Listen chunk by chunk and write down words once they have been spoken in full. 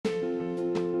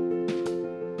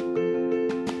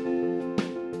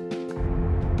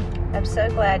I'm so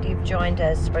glad you've joined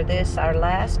us for this, our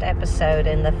last episode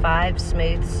in the 5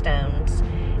 Smooth Stones.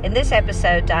 In this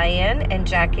episode, Diane and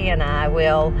Jackie and I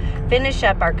will finish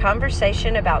up our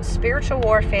conversation about spiritual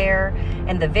warfare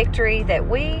and the victory that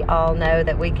we all know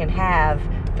that we can have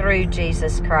through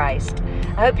Jesus Christ.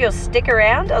 I hope you'll stick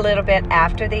around a little bit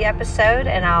after the episode,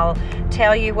 and I'll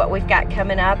tell you what we've got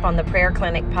coming up on the Prayer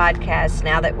Clinic podcast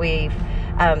now that we've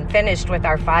finished with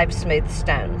our 5 Smooth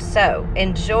Stones. So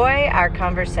enjoy our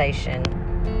conversation.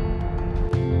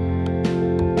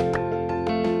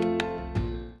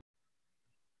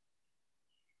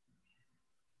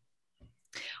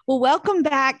 Well, welcome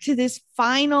back to this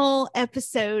final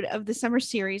episode of the summer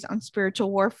series on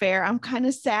spiritual warfare. I'm kind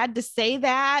of sad to say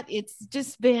that. It's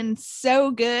just been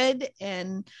so good.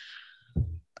 And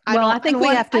I think we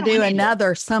have to do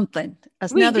another something. But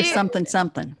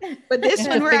this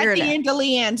one, we're at the end of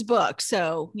Leanne's book.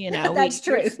 So, that's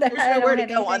true. There's nowhere to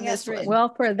go on this one.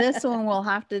 Well, for this one, we'll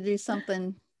have to do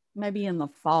something maybe in the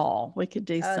fall. We could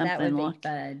do something that would be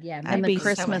fun. Yeah. And the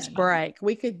Christmas break.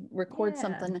 We could record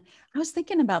something. I was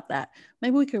thinking about that.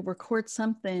 Maybe we could record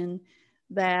something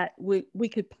that we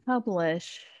could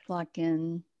publish like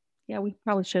in, we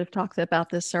probably should have talked about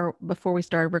this before we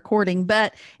started recording.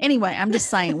 But anyway, I'm just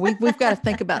saying we've got to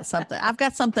think about something. I've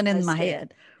got something in my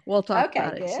head. We'll talk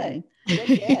about it soon.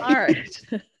 Good. All right.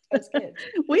 That's good.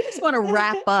 We just want to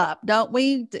wrap up, don't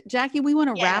we, Jackie? We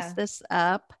want to wrap this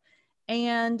up.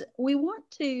 And we want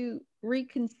to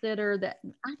reconsider that.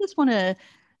 I just want to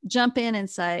jump in and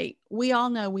say, we all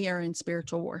know we are in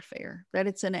spiritual warfare, that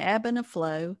it's an ebb and a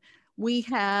flow. We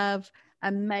have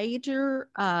a major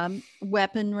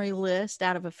weaponry list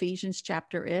out of Ephesians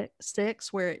chapter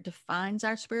 6, where it defines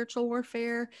our spiritual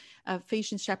warfare.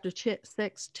 Ephesians chapter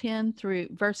 6, 10 through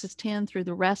verses 10 through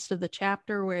the rest of the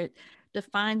chapter, where it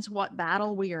defines what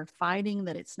battle we are fighting,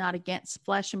 that it's not against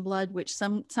flesh and blood, which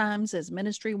sometimes as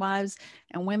ministry wives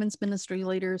and women's ministry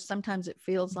leaders, sometimes it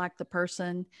feels like the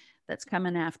person that's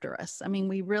coming after us. I mean,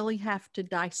 we really have to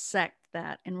dissect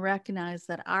that and recognize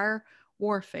that our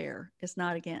warfare is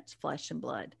not against flesh and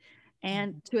blood,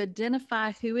 and to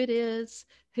identify who it is,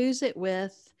 who's it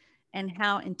with, and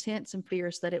how intense and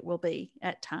fierce that it will be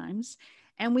at times.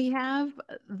 And we have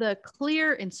the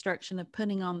clear instruction of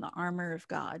putting on the armor of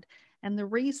God. And the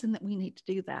reason that we need to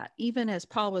do that, even as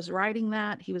Paul was writing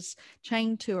that, he was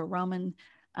chained to a Roman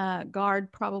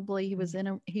guard, probably. He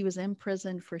was in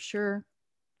prison for sure.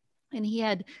 And he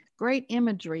had great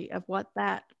imagery of what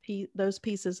those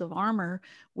pieces of armor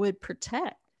would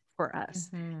protect for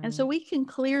us. Mm-hmm. And so we can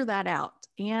clear that out.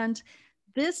 And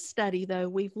this study, though,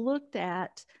 we've looked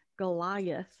at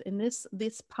Goliath. In this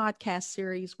podcast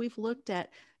series, we've looked at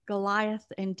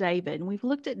Goliath and David, and we've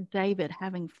looked at David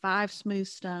having 5 smooth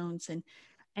stones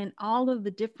and all of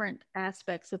the different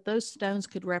aspects that those stones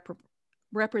could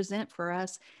represent for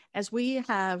us, as we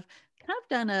have kind of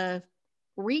done a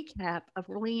recap of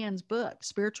Leanne's book,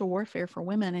 Spiritual Warfare for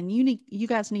Women. And you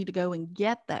guys need to go and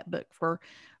get that book for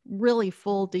really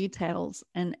full details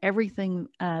and everything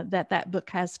that book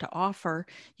has to offer.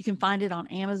 You can find it on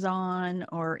Amazon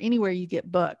or anywhere you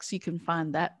get books. You can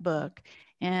find that book.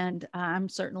 And I'm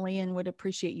certainly would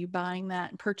appreciate you buying that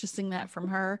and purchasing that from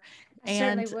her. I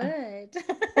certainly would.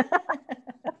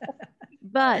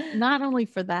 But not only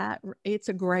for that, it's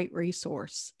a great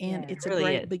resource, and it's a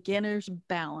great beginner's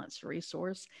balance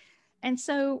resource. And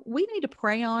so we need to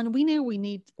pray on. We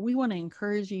want to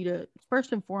encourage you to,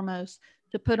 first and foremost,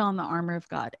 to put on the armor of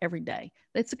God every day.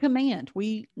 It's a command.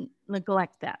 We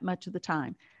neglect that much of the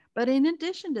time. But in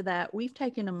addition to that, we've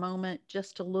taken a moment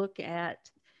just to look at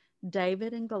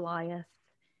David and Goliath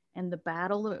and the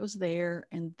battle that was there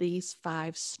and these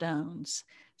 5 stones.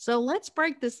 So let's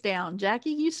break this down.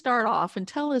 Jackie, you start off and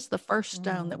tell us the first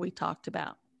stone that we talked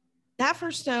about. That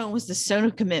first stone was the stone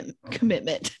of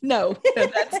commitment. No,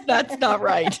 that's not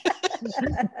right.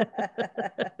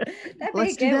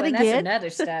 Let's do that again. That's another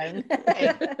stone.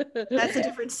 That's a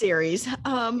different series.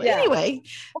 Anyway,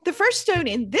 the first stone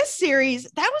in this series,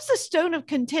 that was the stone of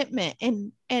contentment.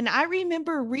 And I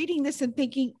remember reading this and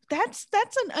thinking, that's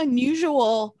an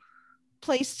unusual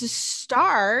place to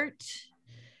start.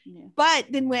 Yeah. But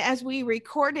then as we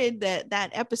recorded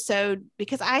that episode,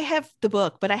 because I have the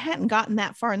book, but I hadn't gotten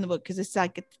that far in the book because it's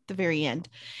like at the very end.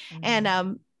 Mm-hmm.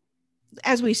 And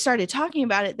as we started talking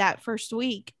about it that first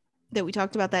week that we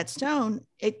talked about that stone,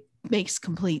 it makes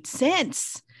complete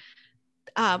sense.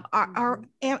 Am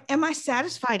I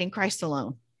satisfied in Christ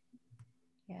alone?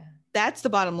 Yeah. That's the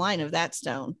bottom line of that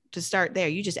stone. To start there,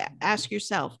 you just ask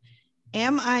yourself,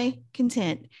 am I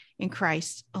content in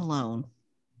Christ alone?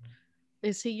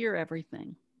 Is he your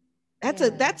everything?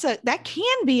 That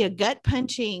can be a gut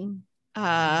punching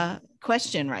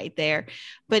question right there,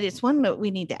 but it's one that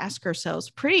we need to ask ourselves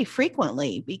pretty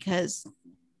frequently, because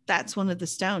that's one of the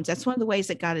stones. That's one of the ways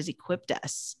that God has equipped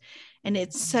us. And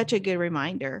it's such a good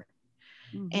reminder.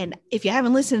 Mm-hmm. And if you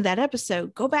haven't listened to that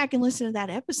episode, go back and listen to that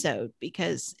episode,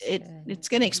 because it's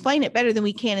going to explain it better than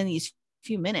we can in these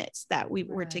few minutes that we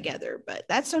were together. But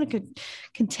that's not a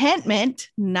contentment,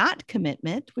 not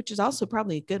commitment, which is also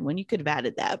probably a good one. You could have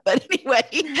added that, but anyway.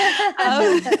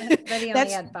 But he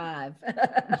only had 5.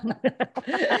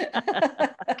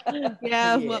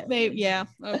 Well, maybe,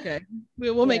 okay.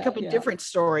 We'll make up a different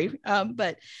story.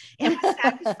 But am I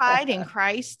satisfied in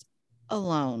Christ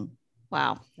alone?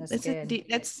 Wow. That's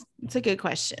a good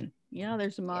question. Yeah,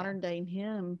 there's a modern day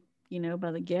hymn,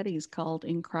 by the Gettys called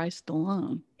 "In Christ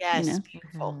Alone." Yes,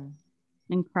 beautiful.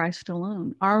 In Christ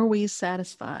alone. Are we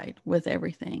satisfied with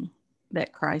everything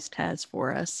that Christ has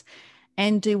for us?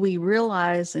 And do we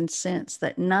realize and sense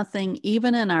that nothing,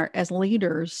 even in as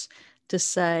leaders, to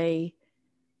say,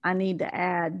 I need to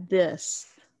add this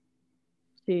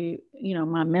to,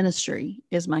 my ministry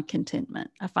is my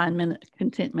contentment. I find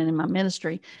contentment in my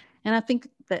ministry. And I think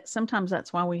that sometimes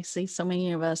that's why we see so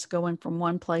many of us going from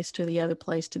one place to the other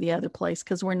place to the other place,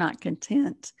 because we're not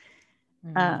content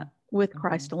with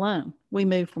Christ alone. We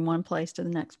move from one place to the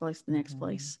next place, to the next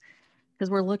place, because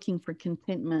we're looking for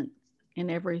contentment in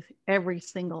every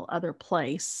single other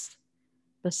place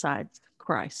besides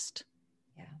Christ.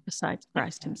 Yeah. Besides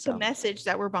Christ himself. The message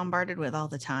that we're bombarded with all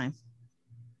the time.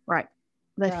 Right.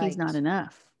 That he's not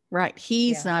enough. Right.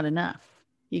 He's not enough.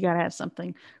 You got to have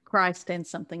something, Christ and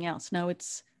something else. No,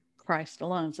 it's Christ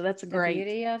alone. So that's the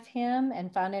beauty of him,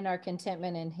 and finding our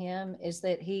contentment in him is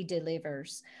that he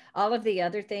delivers. All of the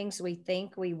other things we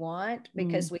think we want,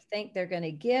 because we think they're going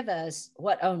to give us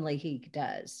what only he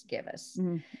does give us.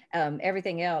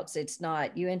 Everything else, it's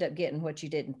not, you end up getting what you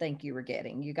didn't think you were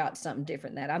getting. You got something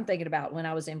different. That I'm thinking about when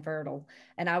I was infertile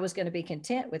and I was going to be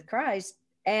content with Christ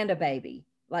and a baby.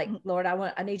 Like, Lord,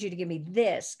 I need you to give me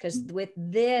this, because with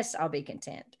this, I'll be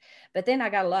content. But then I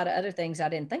got a lot of other things I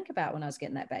didn't think about when I was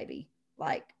getting that baby,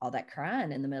 like all that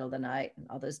crying in the middle of the night and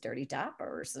all those dirty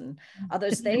diapers and all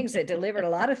those things that delivered a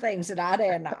lot of things that I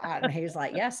didn't. And he was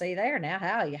like, yeah, see there now,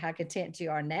 how content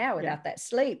you are now without that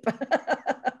sleep.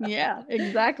 Yeah,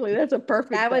 exactly. That's a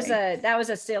perfect that was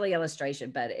a silly illustration,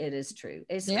 but it is true.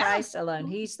 It's Christ alone.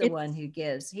 He's the one who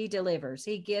gives, he delivers,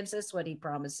 he gives us what he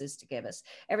promises to give us.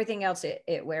 Everything else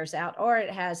it wears out, or it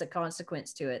has a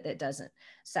consequence to it that doesn't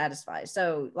satisfy.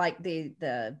 So like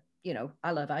the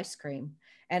I love ice cream,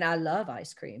 and I love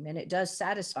ice cream, and it does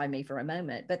satisfy me for a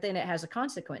moment, but then it has a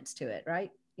consequence to it,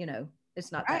 right?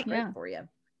 It's not that great for you.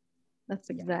 That's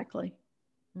exactly.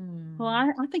 Well,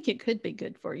 I think it could be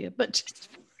good for you, but just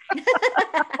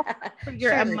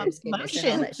your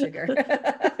emotion. Sugar.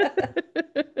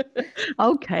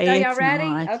 Okay. So y'all ready?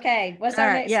 Not. Okay. What's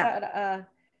our next?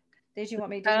 Did you want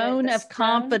me to do Stone of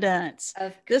confidence?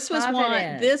 This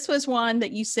was one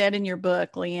that you said in your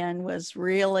book, Leanne, was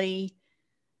really,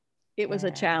 it was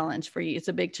a challenge for you. It's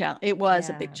a big challenge. It was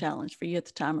a big challenge for you at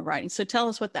the time of writing. So tell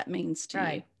us what that means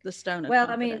to you, the stone of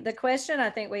confidence. I mean, the question I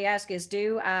think we ask is,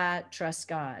 do I trust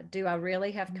God? Do I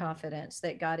really have confidence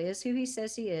that God is who he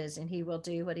says he is, and he will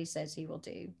do what he says he will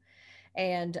do?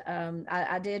 And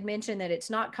I did mention that it's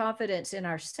not confidence in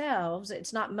ourselves.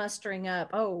 It's not mustering up,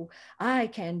 oh, I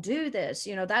can do this.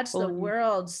 That's the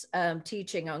world's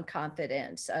teaching on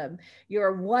confidence. You're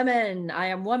a woman. I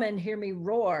am woman. Hear me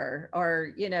roar.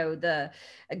 Or, the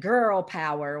girl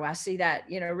power. I see that,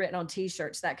 written on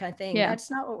T-shirts, that kind of thing. Yeah.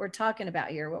 That's not what we're talking about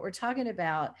here. What we're talking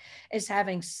about is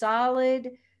having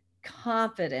solid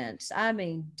confidence. I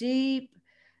mean, deep,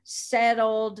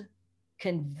 settled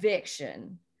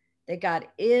conviction that God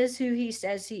is who he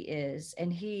says he is,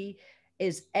 and he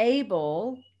is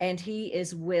able, and he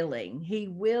is willing. He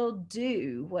will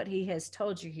do what he has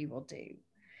told you he will do.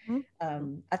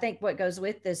 I think what goes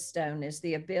with this stone is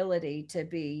the ability to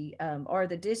be, or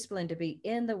the discipline to be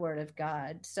in the word of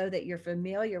God, so that you're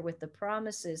familiar with the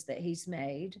promises that he's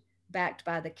made, backed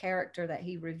by the character that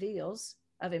he reveals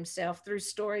of himself through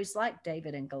stories like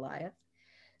David and Goliath,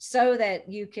 so that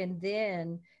you can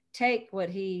then take what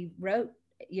he wrote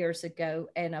years ago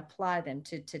and apply them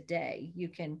to today. You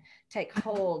can take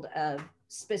hold of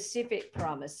specific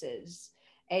promises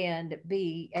and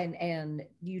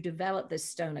you develop this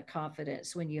stone of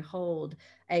confidence when you hold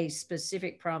a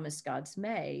specific promise God's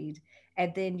made,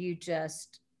 and then you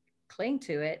just cling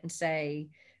to it and say,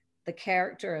 the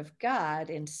character of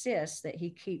God insists that he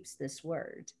keeps this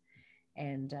word.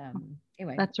 And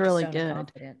anyway, that's really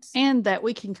good. And that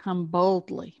we can come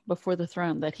boldly before the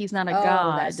throne, that he's not a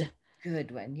God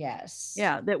Good one. Yes.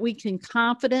 Yeah, that we can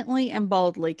confidently and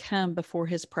boldly come before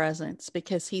his presence,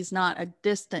 because he's not a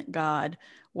distant God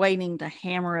waiting to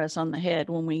hammer us on the head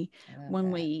when we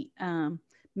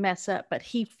mess up, but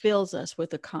he fills us with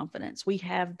the confidence. We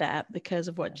have that because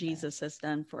of what Jesus has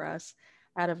done for us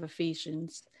out of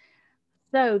Ephesians.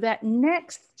 So that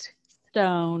next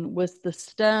stone was the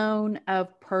stone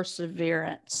of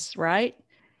perseverance, right?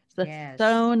 The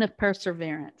stone of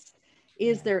perseverance.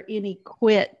 Is there any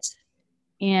quit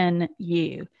in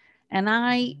you? And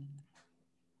I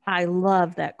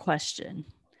love that question.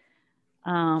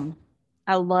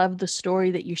 I love the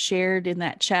story that you shared in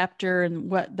that chapter, and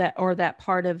that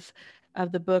part of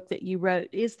the book that you wrote.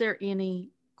 Is there any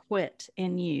quit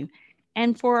in you?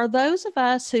 And for those of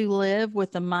us who live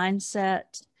with the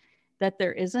mindset that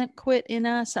there isn't quit in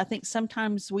us, I think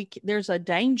sometimes there's a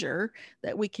danger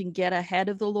that we can get ahead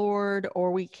of the Lord,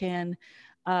 or we can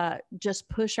just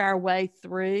push our way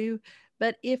through.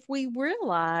 But if we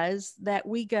realize that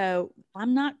we go,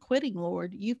 I'm not quitting,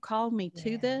 Lord, you've called me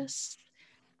to this.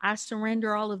 I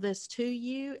surrender all of this to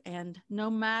you. And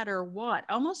no matter what,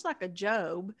 almost like a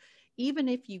Job, even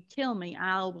if you kill me,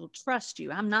 I will trust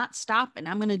you. I'm not stopping.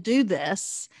 I'm going to do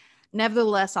this.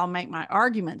 Nevertheless, I'll make my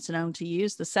arguments known to you,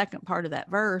 is the second part of that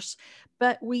verse.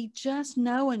 But we just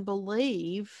know and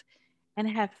believe and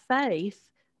have faith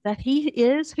that he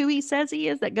is who he says he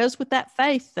is. That goes with that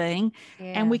faith thing.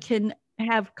 And we can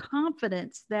have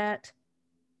confidence that,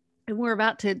 and we're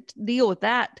about to deal with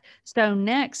that stone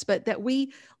next, but that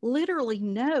we literally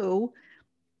know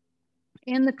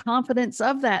in the confidence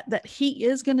of that he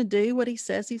is going to do what he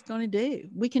says he's going to do.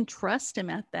 We can trust him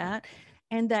at that.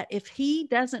 And that if he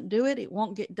doesn't do it, it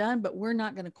won't get done, but we're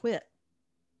not going to quit.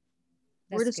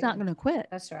 We're just not going to quit.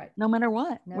 That's right. No matter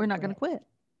what, we're not going to quit.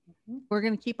 We're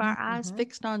going to keep our eyes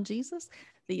fixed on Jesus,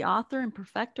 the author and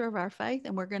perfecter of our faith.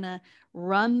 And we're going to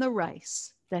run the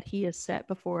race that he has set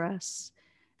before us.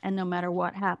 And no matter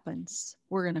what happens,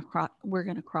 we're going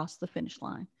to cross the finish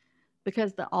line,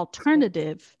 because the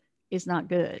alternative is not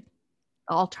good.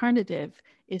 The alternative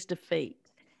is defeat.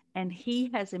 And he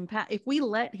has if we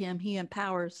let him, he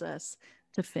empowers us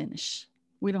to finish.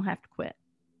 We don't have to quit,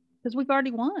 because we've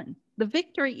already won. The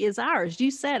victory is ours.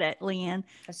 You said it, Leanne.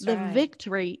 The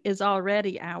victory is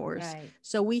already ours.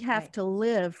 So we have to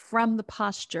live from the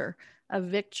posture of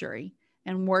victory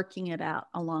and working it out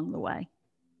along the way.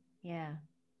 Yeah.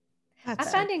 I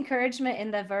find encouragement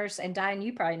in the verse, and Diane,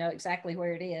 you probably know exactly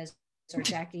where it is, or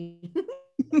Jackie.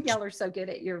 Y'all are so good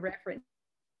at your reference.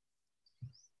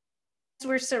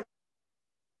 We're such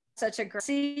a great,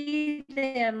 see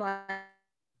them like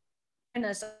in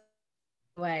us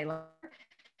way.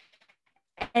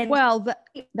 And well,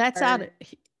 that's out.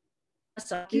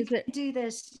 So you can do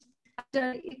this.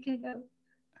 You can go.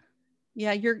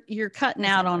 Yeah, you're cutting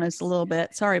out on us a little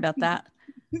bit. Sorry about that.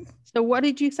 So what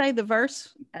did you say? The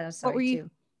verse? What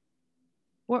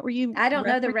were you? I don't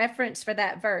know the reference for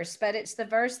that verse, but it's the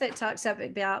verse that talks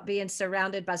about being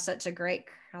surrounded by such a great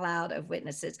cloud of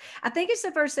witnesses. I think it's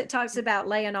the verse that talks about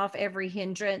laying off every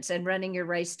hindrance and running your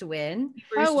race to win.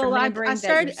 Oh, well, I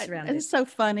started. It's so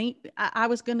funny. I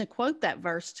was going to quote that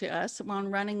verse to us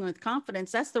on running with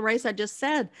confidence. That's the race I just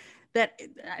said. That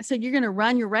I said, you're going to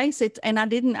run your race. And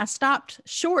I stopped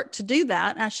short to do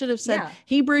that. I should have said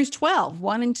Hebrews 12,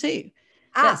 1 and 2.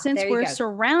 That since we're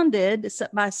surrounded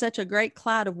by such a great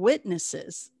cloud of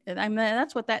witnesses, and I mean,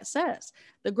 that's what that says,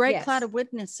 the great cloud of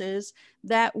witnesses,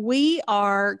 that we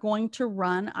are going to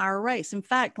run our race. In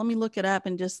fact, let me look it up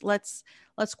and just let's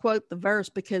quote the verse,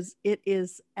 because it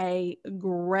is a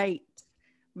great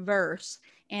verse.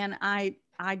 And I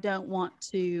don't want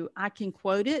to, I can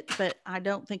quote it, but I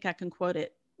don't think I can quote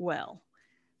it well.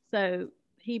 So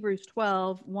Hebrews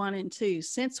 12, 1 and 2,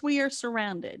 since we are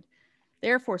surrounded,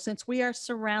 therefore, since we are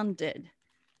surrounded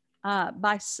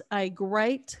by a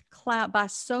great cloud, by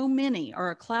so many,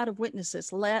 or a cloud of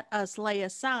witnesses, let us lay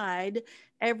aside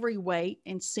every weight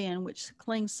and sin which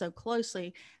clings so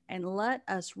closely, and let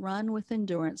us run with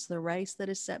endurance the race that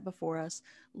is set before us,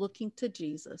 looking to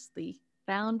Jesus, the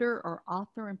founder or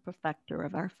author and perfecter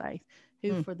of our faith,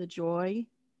 who for the joy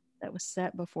that was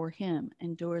set before him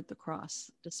endured the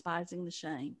cross, despising the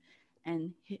shame,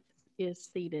 and is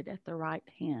seated at the right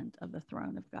hand of the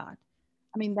throne of God.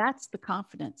 I mean, that's the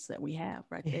confidence that we have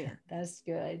right there. That's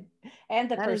good. And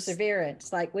the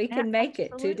perseverance, like we can make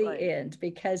it to the end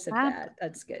because of that.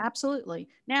 That's good. Absolutely.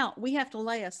 Now we have to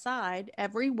lay aside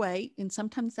every weight. And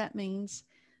sometimes that means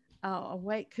a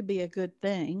weight could be a good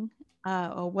thing.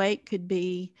 A weight could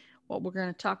be what we're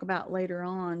going to talk about later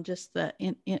on, just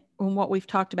in what we've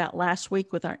talked about last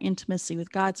week with our intimacy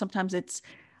with God. Sometimes it's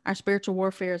Our spiritual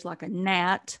warfare is like a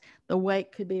gnat. The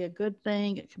wait could be a good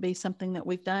thing. It could be something that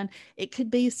we've done. It could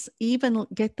be even,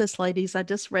 get this, ladies, I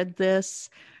just read this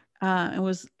and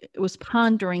was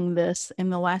pondering this in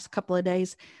the last couple of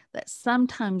days, that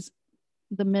sometimes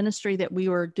the ministry that we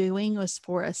were doing was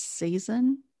for a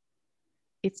season.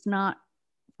 It's not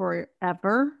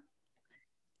forever.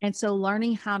 And so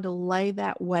learning how to lay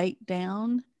that weight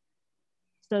down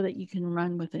so that you can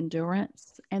run with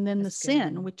endurance. And then the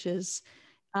sin, which is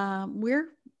we're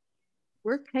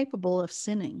capable of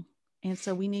sinning. And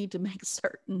so we need to make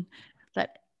certain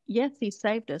that, yes, he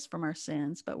saved us from our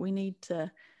sins, but we need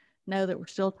to know that we're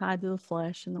still tied to the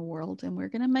flesh and the world, and we're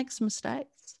going to make some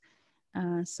mistakes.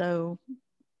 And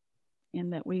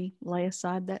that we lay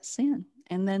aside that sin,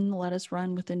 and then let us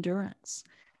run with endurance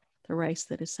the race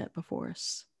that is set before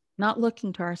us. Not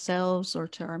looking to ourselves or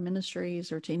to our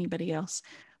ministries or to anybody else,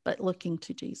 but looking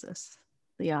to Jesus,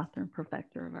 the author and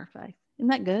perfecter of our faith. Isn't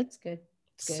that good? It's good.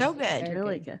 It's good. So good.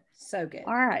 Really good. So good.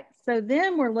 All right. So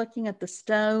then we're looking at the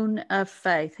stone of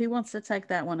faith. Who wants to take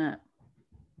that one up?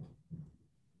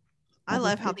 I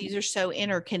love how these are so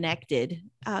interconnected.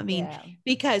 I mean,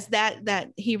 because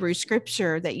that Hebrew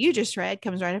scripture that you just read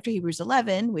comes right after Hebrews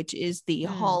 11, which is the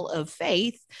hall of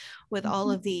faith, with all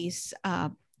of these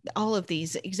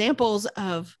examples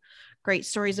of great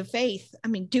stories of faith. I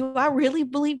mean, do I really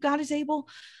believe God is able?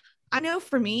 I know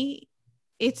for me,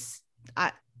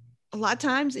 a lot of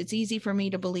times it's easy for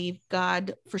me to believe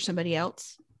God for somebody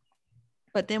else.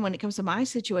 But then when it comes to my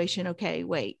situation, okay,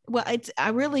 wait, well,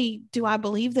 do I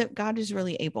believe that God is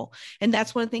really able? And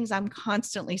that's one of the things I'm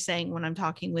constantly saying when I'm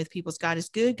talking with people is God is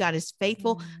good. God is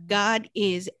faithful. God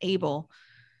is able.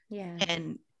 Yeah.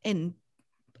 And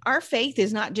our faith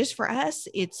is not just for us,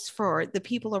 it's for the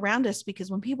people around us, because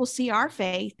when people see our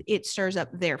faith, it stirs up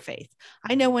their faith.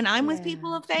 I know when I'm with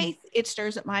people of faith, it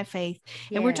stirs up my faith.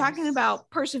 And we're talking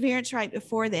about perseverance right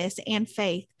before this, and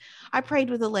faith. I prayed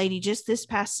with a lady just this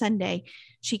past Sunday.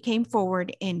 She came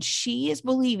forward and she is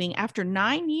believing, after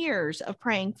 9 years of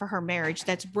praying for her marriage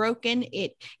that's broken.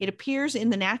 It appears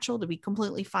in the natural to be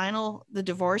completely final. The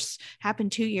divorce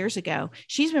happened 2 years ago.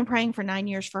 She's been praying for 9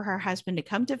 years for her husband to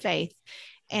come to faith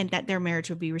and that their marriage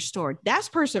would be restored. That's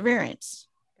perseverance.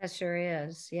 That sure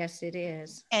is. Yes, it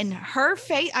is. And her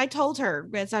faith, I told her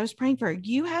as I was praying for her,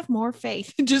 you have more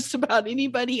faith than just about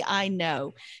anybody I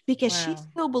know, because she's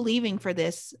still believing for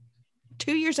this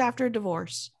 2 years after a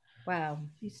divorce. Wow.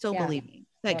 She's still believing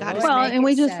that God is. Well, and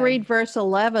we just read verse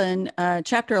 11,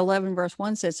 chapter 11, verse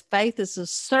 1 says, faith is a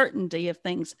certainty of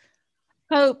things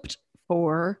hoped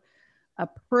for, a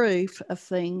proof of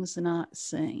things not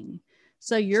seen.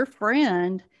 So your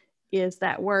friend is,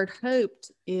 that word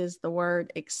hoped is the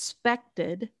word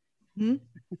expected. And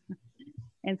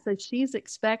so she's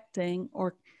expecting,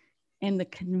 and the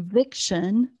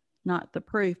conviction, not the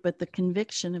proof, but the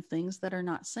conviction of things that are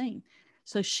not seen.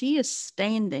 So she is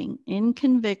standing in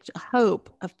hope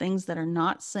of things that are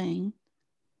not seen.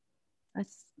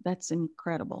 That's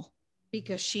incredible.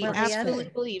 Because she absolutely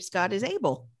believes God is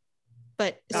able.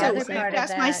 But so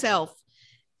ask myself,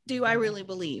 do I really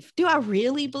believe?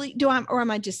 Or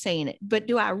am I just saying it? But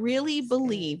do I really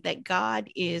believe that God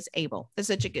is able? That's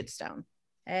such a good stone.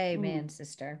 Amen,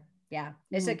 sister. Yeah,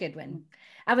 it's a good one.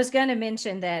 I was going to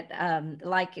mention that,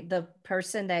 like the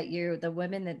person that the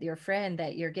woman that your friend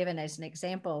that you're given as an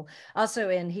example, also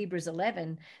in Hebrews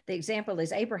 11, the example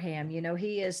is Abraham. You know,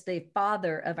 he is the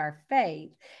father of our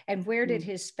faith. And where did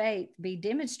his faith be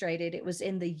demonstrated? It was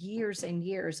in the years and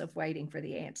years of waiting for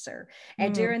the answer.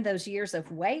 And during those years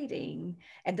of waiting,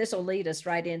 and this will lead us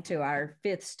right into our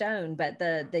fifth stone, but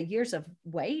the years of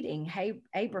waiting,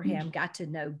 Abraham got to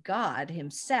know God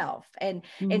himself. And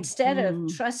instead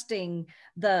of trusting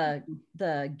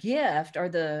the gift or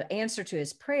the answer to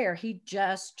his prayer, he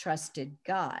just trusted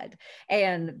God.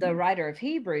 And the writer of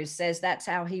Hebrews says that's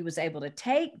how he was able to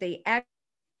take the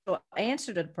actual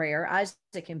answer to the prayer,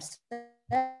 Isaac himself,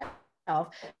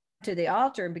 to the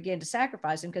altar and begin to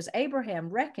sacrifice him, because Abraham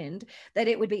reckoned that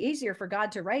it would be easier for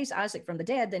God to raise Isaac from the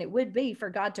dead than it would be for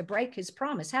God to break his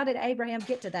promise. How did Abraham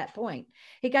get to that point?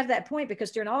 He got to that point because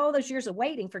during all those years of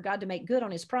waiting for God to make good on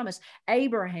his promise,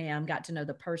 Abraham got to know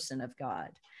the person of God.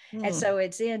 And so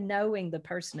it's in knowing the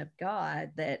person of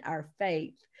God that our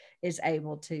faith is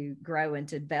able to grow and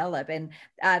to develop. And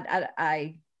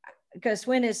because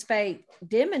when is faith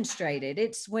demonstrated?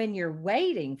 It's when you're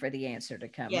waiting for the answer to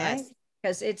come, right?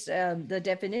 because it's the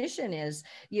definition is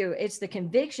it's the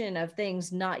conviction of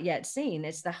things not yet seen.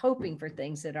 It's the hoping for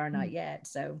things that are not yet.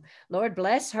 So Lord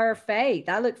bless her faith.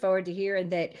 I look forward to hearing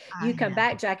that you come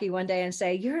back, Jackie, one day and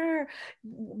say,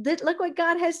 look what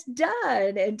God has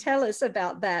done, and tell us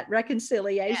about that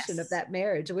reconciliation of that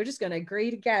marriage. We're just going to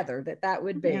agree together that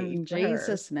would be in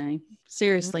Jesus' name.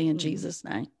 Seriously, in Jesus'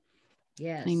 name.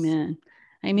 Yes. Amen.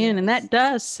 Amen. Yes. And that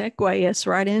does segue us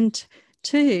right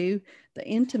into the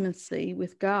intimacy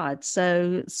with God.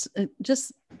 So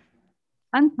just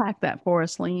unpack that for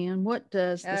us, Leanne. What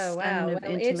does the stone of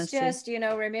intimacy? It's just,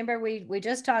 remember we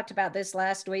just talked about this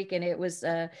last week, and it was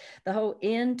the whole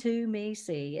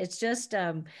intimacy. It's just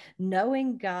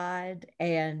knowing God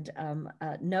and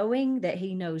knowing that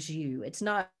he knows you. It's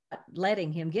not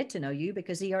letting him get to know you,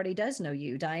 because he already does know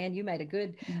you. Diane, you made a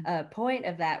good point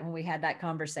of that when we had that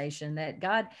conversation, that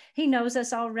God, he knows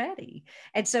us already.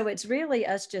 And so it's really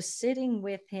us just sitting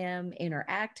with him,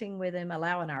 interacting with him,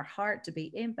 allowing our heart to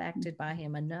be impacted by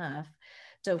him enough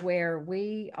to where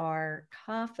we are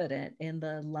confident in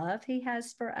the love he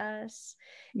has for us,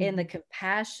 in the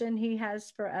compassion he has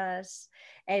for us.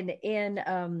 And in,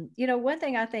 one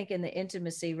thing I think in the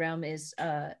intimacy realm is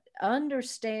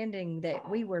understanding that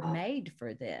we were made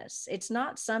for this. It's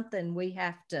not something we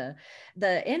have to,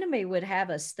 the enemy would have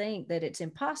us think that it's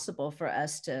impossible for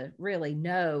us to really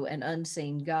know an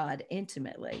unseen God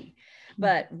intimately.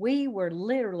 But we were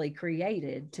literally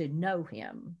created to know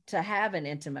him, to have an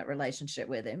intimate relationship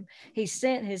with him. He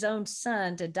sent his own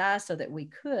son to die so that we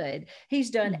could.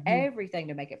 He's done everything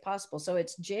to make it possible. So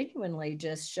it's genuinely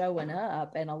just showing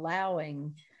up and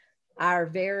allowing our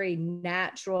very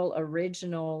natural,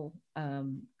 original,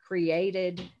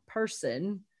 created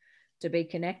person to be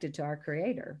connected to our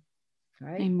creator.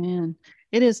 Right? Amen.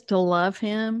 It is to love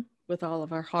him with all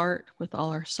of our heart, with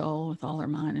all our soul, with all our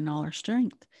mind, and all our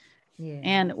strength. Yeah.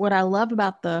 And what I love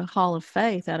about the Hall of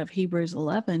Faith out of Hebrews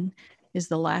 11 is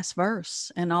the last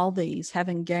verse. And all these,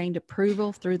 having gained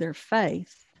approval through their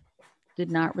faith,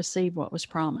 did not receive what was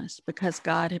promised, because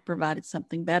God had provided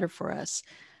something better for us,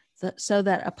 so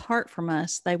that apart from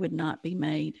us, they would not be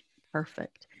made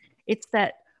perfect. It's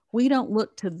that we don't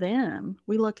look to them.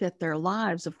 We look at their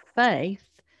lives of faith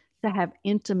to have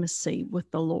intimacy with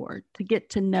the Lord, to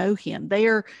get to know him. They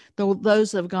are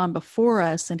those that have gone before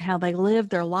us, and how they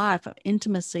lived their life of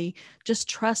intimacy, just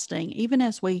trusting. Even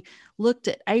as we looked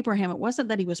at Abraham, it wasn't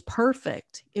that he was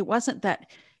perfect. It wasn't that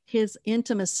his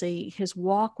intimacy, his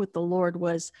walk with the Lord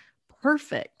was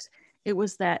perfect. It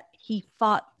was that he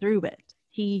fought through it.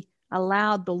 He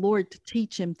allowed the Lord to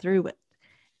teach him through it.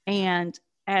 And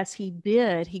as he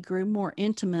did, he grew more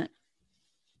intimate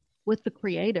with the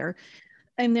Creator.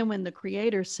 And then when the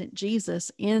Creator sent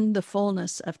Jesus in the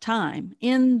fullness of time,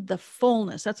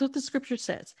 that's what the scripture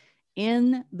says,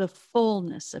 in the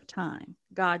fullness of time,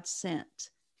 God sent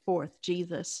forth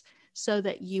Jesus so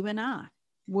that you and I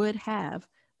would have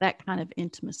that kind of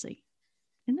intimacy.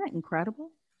 Isn't that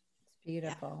incredible? It's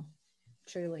beautiful.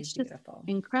 Truly beautiful.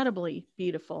 Incredibly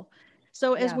beautiful.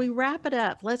 So as we wrap it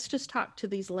up, let's just talk to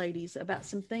these ladies about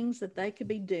some things that they could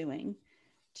be doing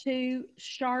to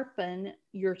sharpen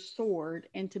your sword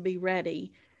and to be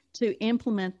ready to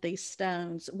implement these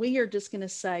stones. We are just going to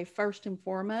say, first and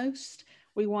foremost,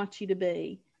 we want you to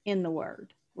be in the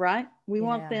Word, right? We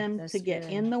want them to get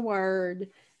in the Word.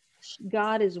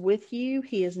 God is with you.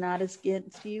 He is not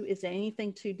against you. Is there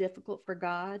anything too difficult for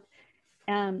God?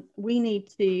 We need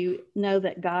to know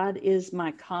that God is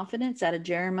my confidence, out of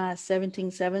Jeremiah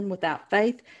 17:7. Without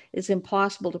faith, it's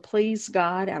impossible to please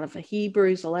God, out of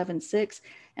Hebrews 11:6.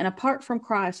 And apart from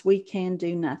Christ, we can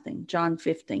do nothing, John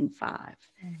 15:5.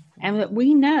 And that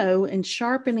we know, in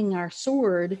sharpening our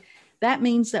sword, that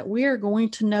means that we are going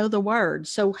to know the Word.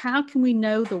 So how can we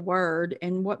know the Word,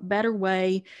 and what better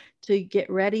way to get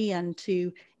ready and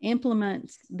to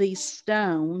implement these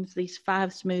stones, these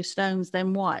 5 smooth stones,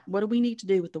 than what? What do we need to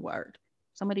do with the Word?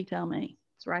 Somebody tell me.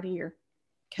 It's right here.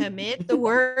 Commit the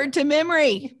Word to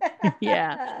memory.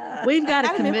 Yeah. We've got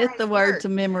to commit the Word to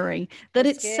memory, that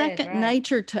it's second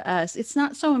nature to us. It's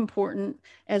not so important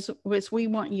as we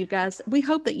want you guys. We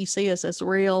hope that you see us as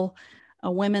real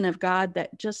women of God,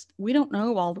 that just, we don't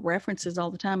know all the references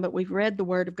all the time, but we've read the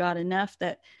Word of God enough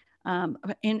that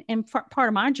and part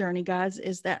of my journey, guys,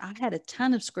 is that I had a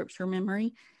ton of scripture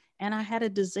memory, and I had a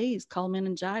disease called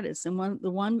meningitis,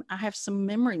 and I have some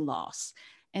memory loss.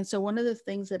 And so one of the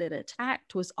things that it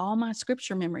attacked was all my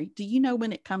scripture memory. Do you know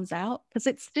when it comes out? Because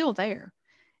it's still there.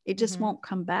 It just won't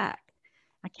come back.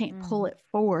 I can't pull it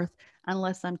forth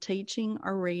unless I'm teaching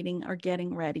or reading or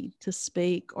getting ready to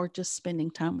speak or just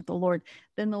spending time with the Lord.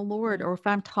 Then the Lord, or if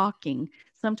I'm talking,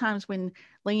 sometimes when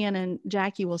Leanne and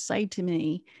Jackie will say to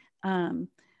me,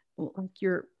 like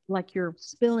you're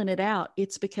spilling it out.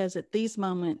 It's because at these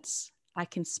moments I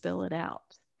can spill it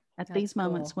out. At these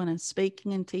moments when I'm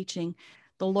speaking and teaching,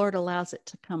 the Lord allows it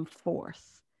to come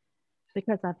forth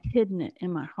because I've hidden it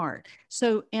in my heart.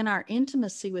 So in our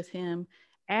intimacy with him,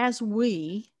 as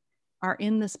we are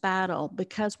in this battle,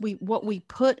 because what we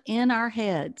put in our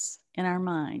heads, in our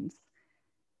minds,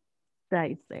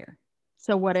 stays there.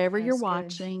 So whatever you're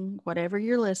watching, whatever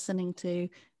you're listening to,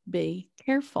 be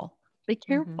careful. Be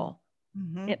careful.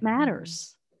 Mm-hmm. It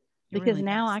matters. Mm-hmm. Because really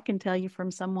now I can tell you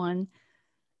from someone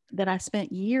that I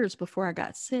spent years before I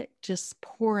got sick just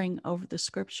pouring over the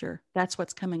scripture. That's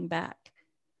what's coming back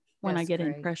when I get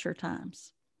in pressure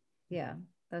times. Yeah,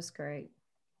 that's great.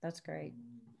 That's great.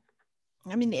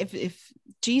 I mean, if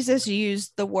Jesus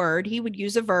used the word, he would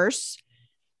use a verse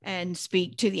and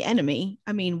speak to the enemy.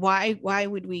 I mean, why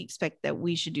would we expect that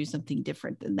we should do something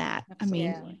different than that? Absolutely.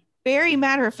 I mean, very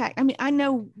matter of fact. I mean, I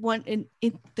know one in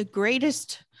the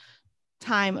greatest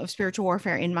time of spiritual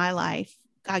warfare in my life,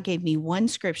 God gave me one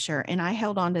scripture and I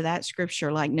held on to that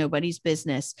scripture like nobody's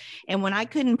business. And when I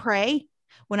couldn't pray,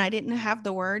 when I didn't have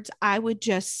the words, I would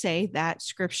just say that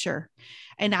scripture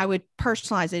and I would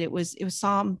personalize it. It was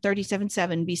Psalm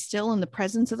 37:7, be still in the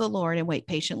presence of the Lord and wait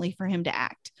patiently for him to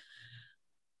act.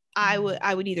 I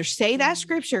would either say that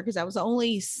scripture because that was the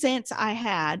only sense I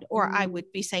had, or I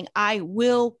would be saying, I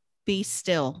will be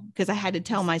still, because I had to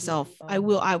tell myself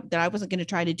that I wasn't going to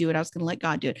try to do it. I was going to let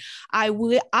God do it. I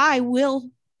will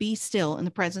be still in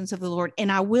the presence of the Lord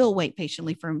and I will wait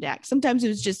patiently for him to act. Sometimes it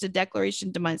was just a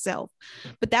declaration to myself,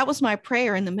 but that was my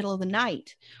prayer in the middle of the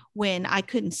night when I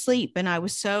couldn't sleep and I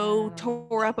was so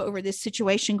tore up over this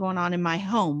situation going on in my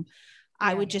home.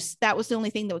 I would just, that was the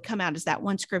only thing that would come out is that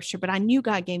one scripture, but I knew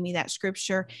God gave me that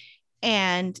scripture.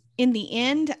 And in the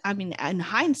end, I mean, in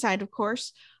hindsight, of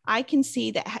course, I can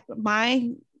see that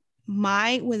when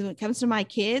it comes to my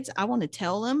kids, I want to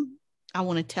tell them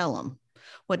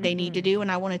what they need to do.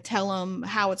 And I want to tell them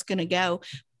how it's going to go.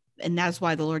 And that's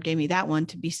why the Lord gave me that one,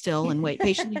 to be still and wait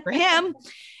patiently for him.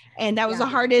 And that was the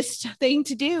hardest thing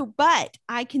to do. But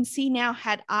I can see now,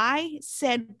 had I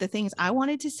said the things I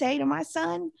wanted to say to my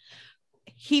son,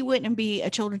 he wouldn't be a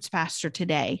children's pastor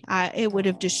today. It would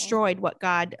have destroyed what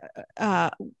God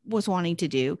was wanting to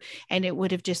do. And it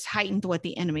would have just heightened what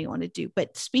the enemy wanted to do.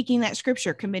 But speaking that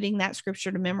scripture, committing that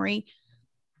scripture to memory,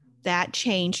 that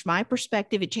changed my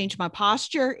perspective. It changed my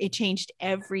posture. It changed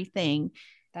everything.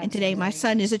 And today my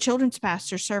son is a children's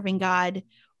pastor serving God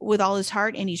with all his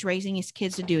heart. And he's raising his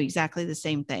kids to do exactly the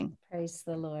same thing. Praise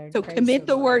the Lord. So commit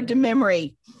the word to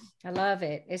memory. I love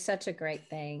it. It's such a great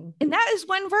thing. And that is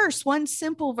one verse, one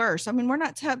simple verse. I mean, we're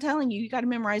not telling you got to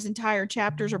memorize entire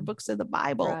chapters or books of the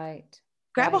Bible. Right.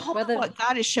 Grab a hold of what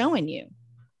God is showing you.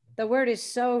 The word is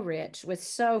so rich with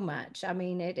so much. I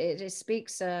mean, it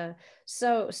speaks so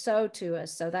to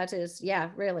us. So that is,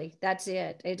 really, that's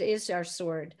it. It is our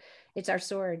sword. It's our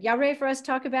sword. Y'all ready for us to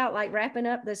talk about like wrapping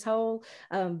up this whole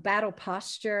battle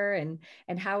posture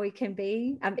and how we can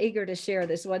be? I'm eager to share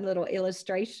this one little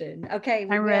illustration. Okay,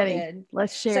 I'm ready.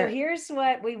 Let's share. So here's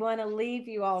what we want to leave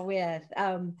you all with.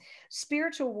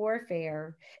 Spiritual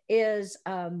warfare is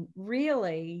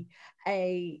really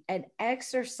an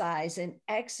exercise in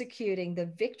executing the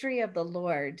victory of the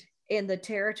Lord in the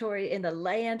territory, in the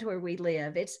land where we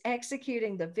live. It's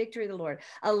executing the victory of the Lord,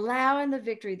 allowing the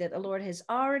victory that the Lord has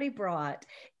already brought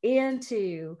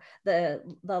into the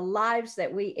lives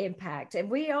that we impact. And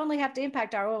we only have to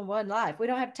impact our own one life. We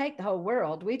don't have to take the whole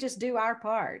world. We just do our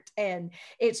part. And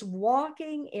it's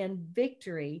walking in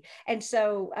victory. And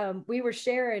so we were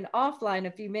sharing offline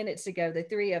a few minutes ago, the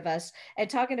three of us, and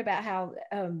talking about how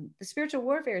the spiritual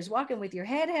warfare is walking with your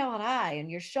head held high and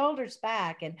your shoulders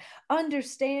back and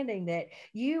understanding that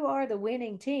you are the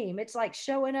winning team. It's like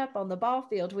showing up on the ball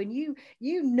field when you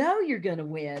know you're going to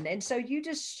win. And so you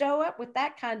just show up with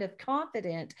that kind of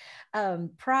confident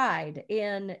pride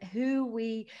in who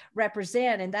we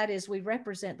represent. And that is, we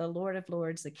represent the Lord of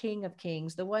Lords, the King of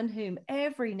Kings, the one whom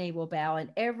every knee will bow and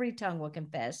every tongue will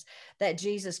confess that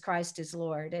Jesus Christ is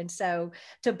Lord. And so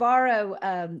to borrow,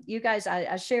 you guys,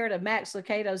 I shared a Max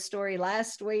Lucado story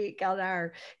last week on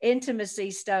our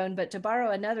intimacy stone, but to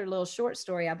borrow another little short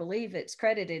story, I believe it's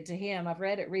credited to him. I've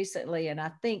read it recently and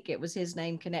I think it was his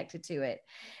name connected to it.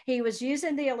 He was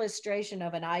using the illustration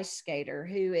of an ice skater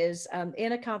who who is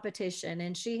in a competition,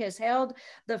 and she has held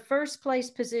the first place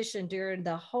position during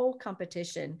the whole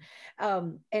competition.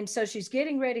 And so she's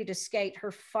getting ready to skate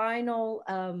her final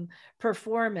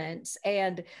performance.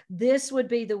 And this would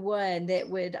be the one that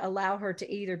would allow her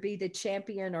to either be the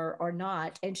champion or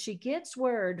not. And she gets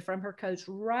word from her coach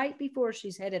right before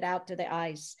she's headed out to the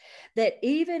ice that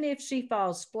even if she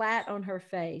falls flat on her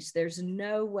face, there's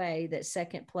no way that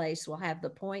second place will have the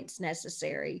points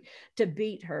necessary to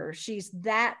beat her. She's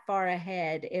that far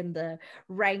ahead in the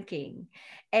ranking.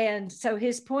 And so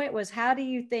his point was, how do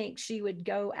you think she would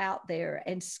go out there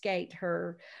and skate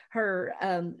her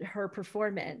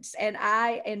performance? And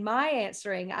in my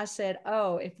answering, I said,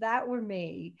 oh, if that were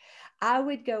me, I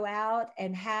would go out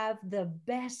and have the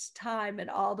best time in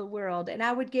all the world. And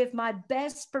I would give my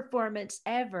best performance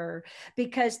ever,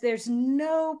 because there's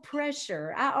no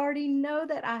pressure. I already know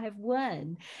that I have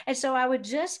won. And so I would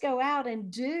just go out and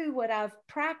do what I've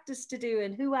practiced to do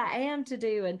and who I am to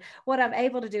do and what I'm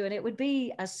able to do. And it would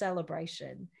be a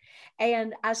celebration.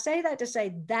 And I say that to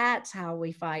say that's how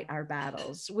we fight our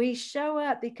battles. We show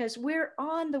up because we're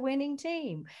on the winning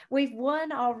team. We've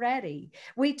won already.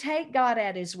 We take God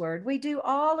at his word. We do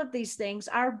all of these things.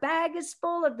 Our bag is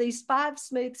full of these 5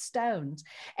 smooth stones.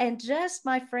 And just,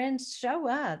 my friends, show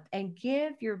up and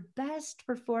give your best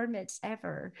performance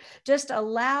ever. Just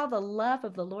allow the love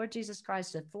of the Lord Jesus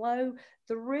Christ to flow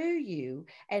through you,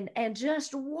 and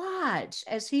just watch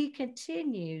as he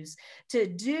continues to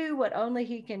do what only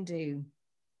he can do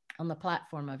on the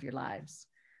platform of your lives.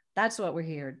 That's what we're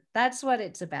here. That's what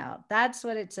it's about. That's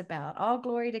what it's about. All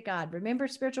glory to God. Remember,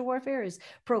 spiritual warfare is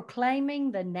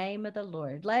proclaiming the name of the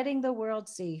Lord, letting the world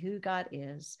see who God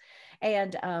is,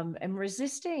 and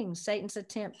resisting Satan's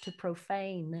attempt to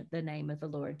profane the name of the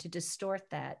Lord, to distort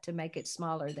that, to make him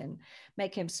smaller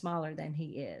than he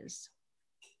is.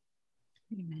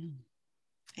 Amen.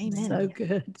 Amen. So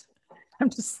good. I'm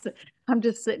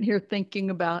just sitting here thinking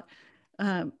about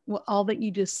all that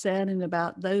you just said, and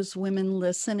about those women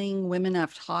listening, women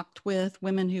I've talked with,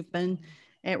 women who've been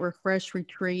at Refresh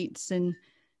retreats, and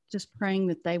just praying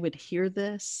that they would hear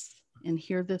this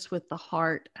with the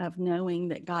heart of knowing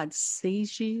that God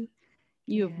sees you.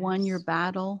 You have won your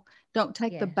battle. Don't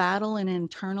take the battle and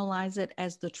internalize it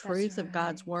as the truth of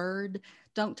God's word.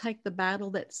 Don't take the battle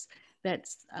that's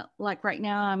like right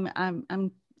now.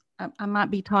 I might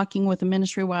be talking with a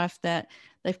ministry wife that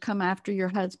they've come after your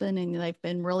husband and they've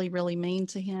been really, really mean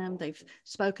to him. They've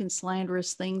spoken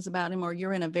slanderous things about him, or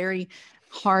you're in a very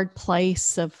hard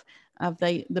place of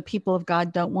the people of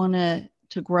God don't want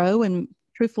to grow. And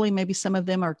truthfully, maybe some of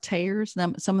them are tares.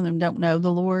 Some of them don't know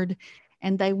the Lord,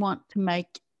 and they want to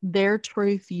make their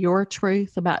truth your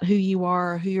truth about who you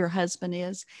are or who your husband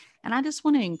is. And I just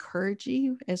want to encourage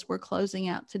you as we're closing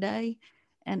out today.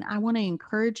 And I want to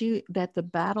encourage you that the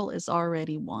battle is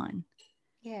already won,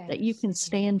 that you can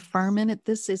stand firm in it.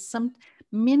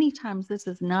 Many times this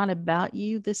is not about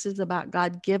you. This is about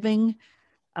God giving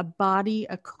a body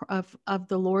of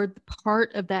the Lord,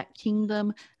 part of that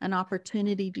kingdom, an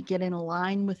opportunity to get in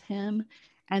line with him,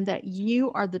 and that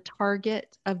you are the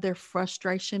target of their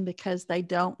frustration because they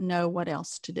don't know what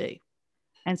else to do.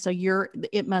 And so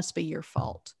it must be your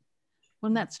fault,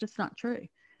 when that's just not true.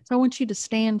 So I want you to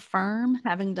stand firm,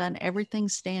 having done everything,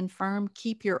 stand firm,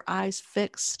 keep your eyes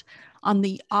fixed on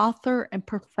the author and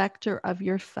perfecter of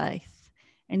your faith,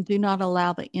 and do not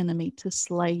allow the enemy to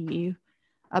slay you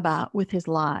with his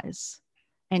lies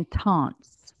and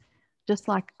taunts, just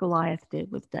like Goliath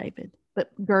did with David. But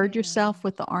gird yourself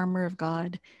with the armor of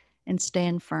God and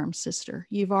stand firm, sister.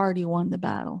 You've already won the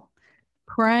battle.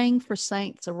 Praying for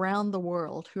saints around the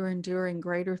world who are enduring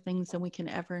greater things than we can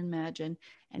ever imagine,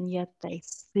 and yet they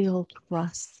still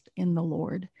trust in the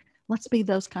Lord. Let's be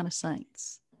those kind of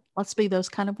saints. Let's be those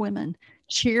kind of women,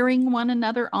 cheering one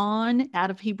another on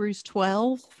out of Hebrews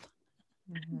 12,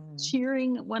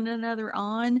 cheering one another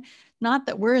on. Not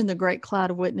that we're in the great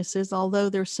cloud of witnesses, although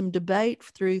there's some debate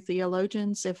through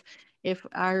theologians if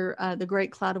the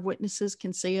great cloud of witnesses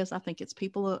can see us. I think it's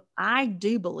people I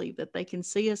do believe that they can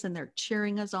see us and they're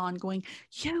cheering us on, going,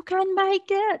 you can make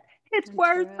it. It's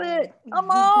worth it.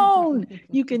 Come on.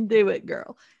 You can do it,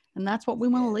 girl. And that's what we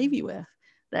want to leave you with,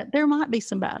 that there might be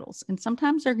some battles, and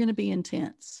sometimes they're going to be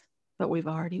intense, but we've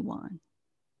already won.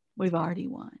 We've already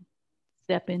won.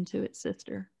 Step into it,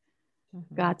 sister.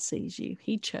 God sees you.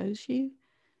 He chose you,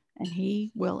 and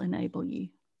he will enable you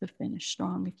to finish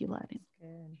strong if you let him.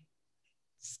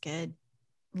 It's good.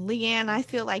 Leanne, I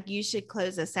feel like you should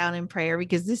close us out in prayer,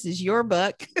 because this is your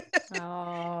book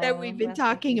that we've been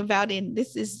talking about. And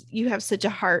you have such a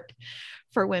heart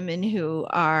for women who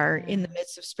are in the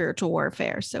midst of spiritual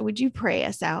warfare. So would you pray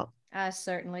us out? I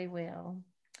certainly will.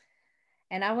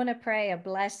 And I want to pray a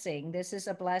blessing. This is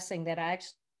a blessing that I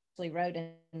actually wrote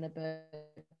in the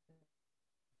book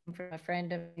from a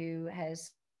friend of who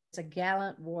is a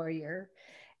gallant warrior.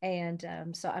 And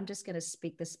so I'm just going to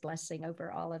speak this blessing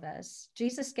over all of us.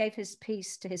 Jesus gave his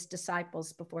peace to his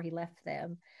disciples before he left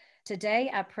them.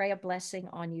 Today, I pray a blessing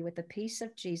on you with the peace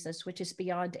of Jesus, which is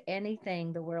beyond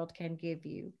anything the world can give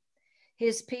you.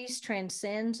 His peace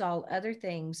transcends all other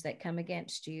things that come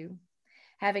against you.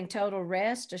 Having total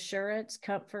rest, assurance,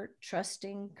 comfort,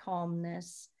 trusting,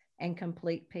 calmness, and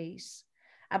complete peace.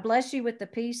 I bless you with the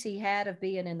peace he had of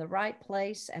being in the right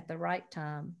place at the right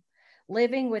time,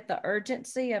 living with the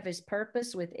urgency of his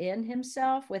purpose within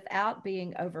himself without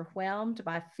being overwhelmed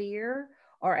by fear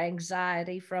or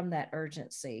anxiety from that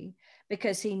urgency,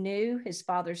 because he knew his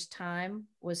Father's time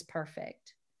was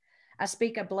perfect. I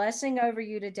speak a blessing over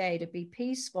you today to be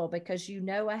peaceful, because you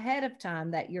know ahead of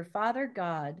time that your Father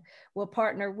God will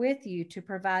partner with you to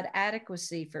provide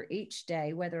adequacy for each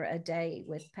day, whether a day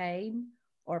with pain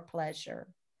or pleasure.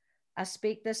 I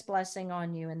speak this blessing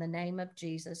on you in the name of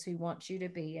Jesus, who wants you to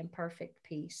be in perfect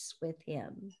peace with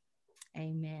him.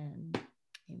 Amen.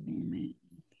 Amen.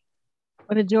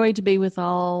 What a joy to be with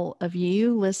all of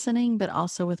you listening, but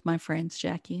also with my friends,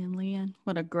 Jackie and Leanne.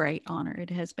 What a great honor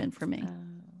it has been for me.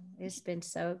 It's been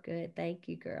so good. Thank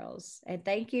you, girls. And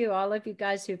thank you, all of you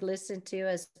guys who've listened to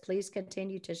us. Please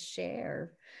continue to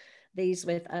share these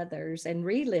with others and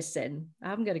re-listen.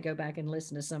 I'm going to go back and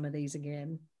listen to some of these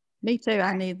again. Me too.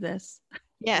 I need this.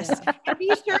 Yes. Yeah. And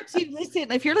be sure to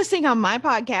listen. If you're listening on my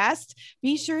podcast,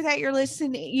 be sure that you're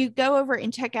listening. You go over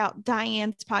and check out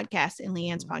Diane's podcast and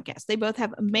Leanne's podcast. They both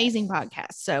have amazing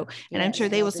podcasts. So, and I'm sure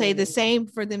they will say the same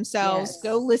for themselves.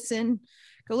 Go listen.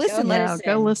 Go listen.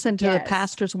 Go listen to The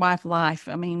Pastor's Wife Life.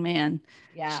 I mean, man,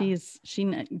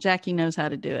 Jackie knows how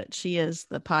to do it. She is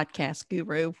the podcast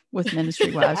guru with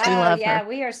Ministry Wives. We love her.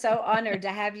 We are so honored to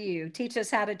have you teach us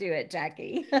how to do it,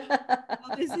 Jackie.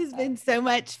 Well, this has been so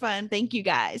much fun. Thank you,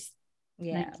 guys.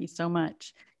 Thank you so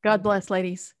much. God bless,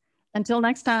 ladies. Until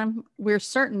next time, we're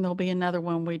certain there'll be another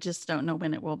one. We just don't know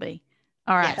when it will be.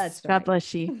 All right. Yes, God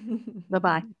bless you.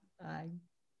 Bye-bye. Bye.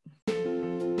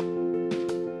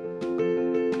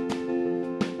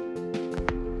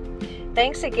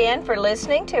 Thanks again for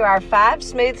listening to our 5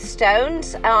 Smooth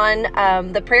Stones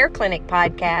on the Prayer Clinic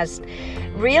podcast.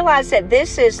 Realize that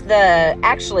this is the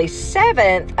actually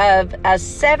 7th of a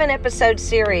 7-episode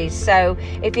series. So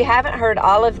if you haven't heard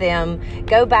all of them,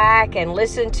 go back and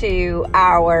listen to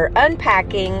our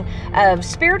unpacking of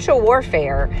spiritual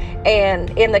warfare, and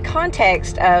in the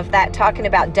context of that, talking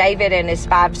about David and his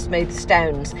 5 smooth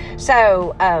stones.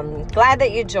 So glad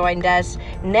that you joined us.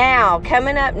 Now,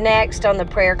 coming up next on the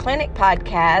Prayer Clinic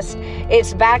podcast,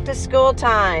 it's back to school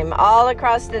time all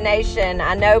across the nation.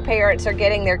 I know parents are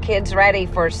getting their kids ready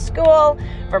for school,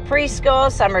 for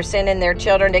preschool. Some are sending their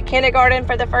children to kindergarten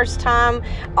for the first time.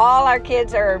 All our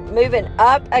kids are moving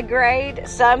up a grade.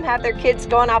 Some have their kids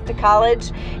going off to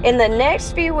college. In the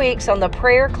next few weeks on the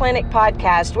Prayer Clinic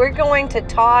podcast, we're going to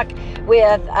talk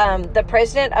with the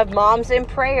president of Moms in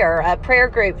Prayer, a prayer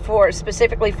group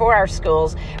specifically for our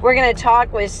schools. We're going to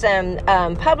talk with some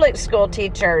public school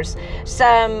teachers,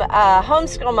 some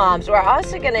homeschool moms. We're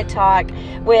also going to talk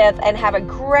with and have a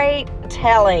great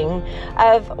telling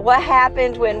of what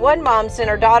happened when one mom sent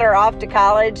her daughter off to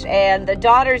college, and the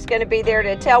daughter's going to be there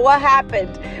to tell what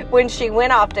happened when she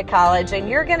went off to college. And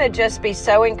you're going to just be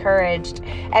so encouraged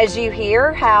as you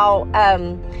hear how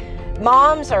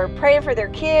moms are praying for their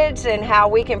kids and how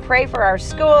we can pray for our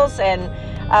schools and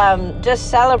just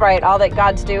celebrate all that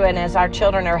God's doing as our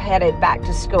children are headed back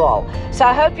to school. So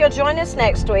I hope you'll join us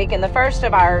next week in the first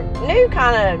of our new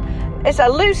it's a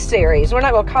loose series. We're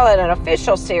not going to call it an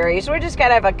official series. We're just going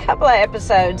to have a couple of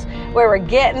episodes where we're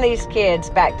getting these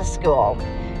kids back to school.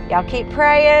 Y'all keep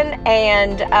praying.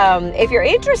 And if you're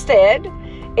interested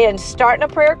in starting a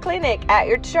prayer clinic at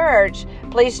your church,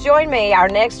 please join me. Our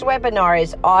next webinar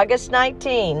is August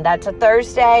 19. That's a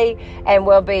Thursday, and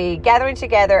we'll be gathering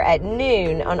together at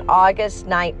noon on August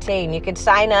 19. You can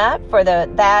sign up for that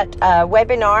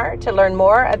webinar to learn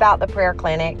more about the prayer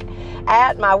clinic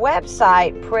at my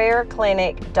website,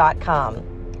 prayerclinic.com.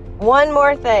 One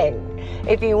more thing.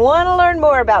 If you want to learn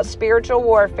more about spiritual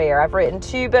warfare, I've written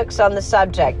 2 books on the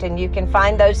subject, and you can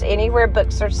find those anywhere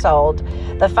books are sold.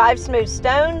 The 5 Smooth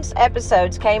Stones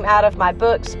episodes came out of my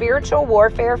book, Spiritual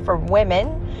Warfare for Women.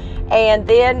 And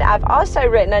then I've also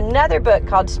written another book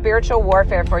called Spiritual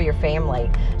Warfare for Your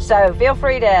Family. So feel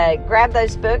free to grab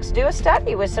those books, do a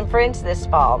study with some friends this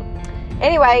fall.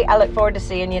 Anyway, I look forward to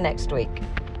seeing you next week.